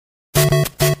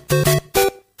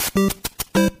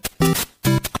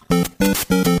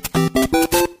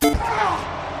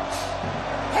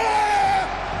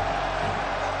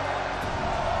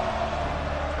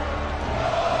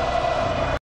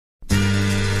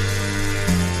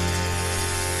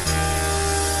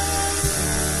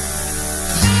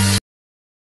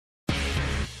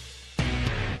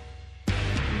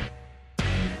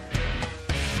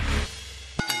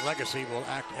legacy will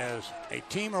act as a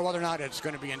team or whether or not it's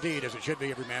going to be indeed, as it should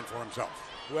be, every man for himself.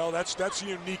 Well, that's a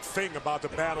unique thing about the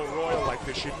Battle Royal like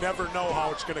this. You never know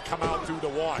how it's going to come out through the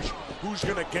wash. Who's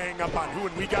going to gang up on who,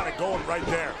 and we got it going right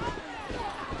there.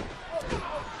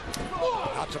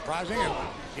 Not surprising,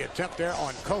 the attempt there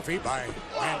on Kofi by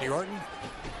Randy Orton.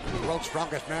 The world's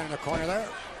strongest man in the corner there.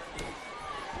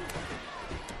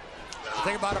 The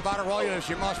thing about a Battle Royal is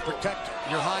you must protect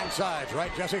your hind sides,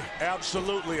 right, Jesse?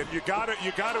 Absolutely, and you got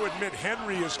to admit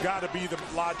Henry has got to be the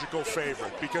logical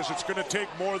favorite because it's going to take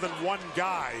more than one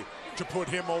guy to put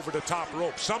him over the top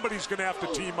rope. Somebody's going to have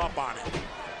to team up on him.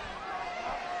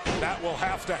 That will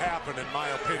have to happen, in my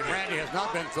opinion. Randy has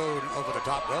not been thrown over the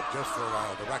top rope, just for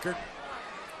the record.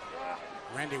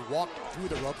 Randy walked through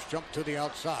the ropes, jumped to the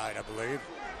outside, I believe.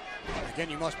 Again,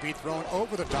 you must be thrown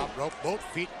over the top rope. Both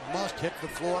feet must hit the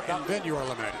floor, and then you are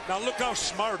eliminated. Now look how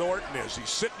smart Orton is. He's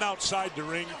sitting outside the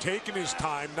ring, taking his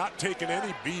time, not taking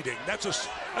any beating. That's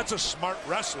a smart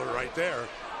wrestler right there.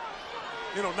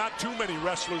 You know, not too many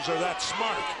wrestlers are that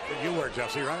smart. You were,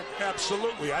 Jesse, right?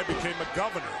 Absolutely. I became a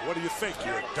governor. What do you think?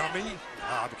 You're a dummy?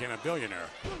 I became a billionaire.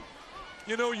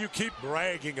 You know, you keep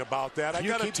bragging about that.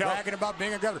 You keep bragging about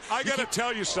being a governor. I got to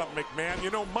tell you something, McMahon.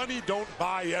 You know, money don't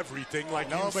buy everything like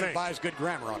you think. No, but it buys good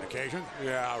grammar on occasion.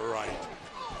 Yeah, right.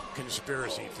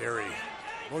 Conspiracy theory.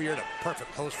 Well, you're the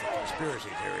perfect host for conspiracy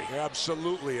theory.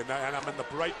 Absolutely, and I'm in the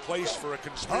right place for a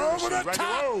conspiracy. Over the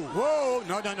top! Whoa!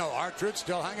 Whoa! No. R-Truth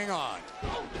still hanging on.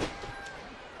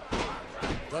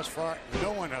 Thus far,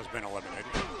 no one has been eliminated.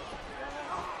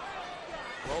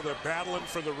 Well, they're battling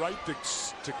for the right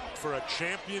for a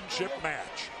championship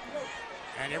match.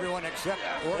 And everyone except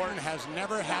Orton has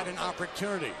never had an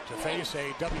opportunity to face a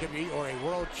WWE or a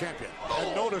world champion.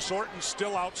 And notice Orton's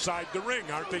still outside the ring.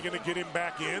 Aren't they going to get him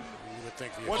back in? You would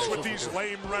think what's with these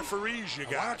lame referees you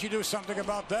got? Why don't you do something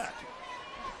about that?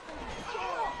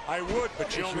 I would,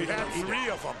 but you only have 3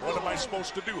 of them. What am I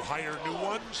supposed to do? Hire new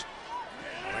ones?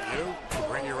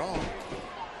 Bring your own.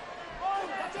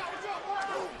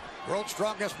 World's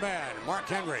strongest man, Mark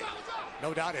Henry.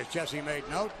 No doubt, as Jesse made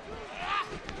note,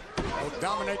 will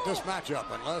dominate this matchup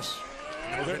unless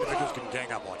individuals can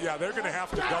gang up on him. Yeah, they're going to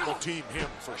have to double team him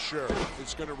for sure.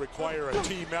 It's going to require a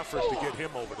team effort to get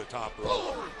him over the top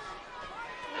rope.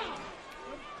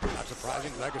 Not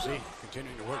surprising, Legacy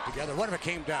continuing to work together. What if it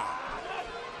came down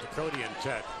to Cody and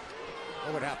Ted?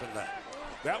 What would happen then?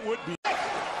 That would be...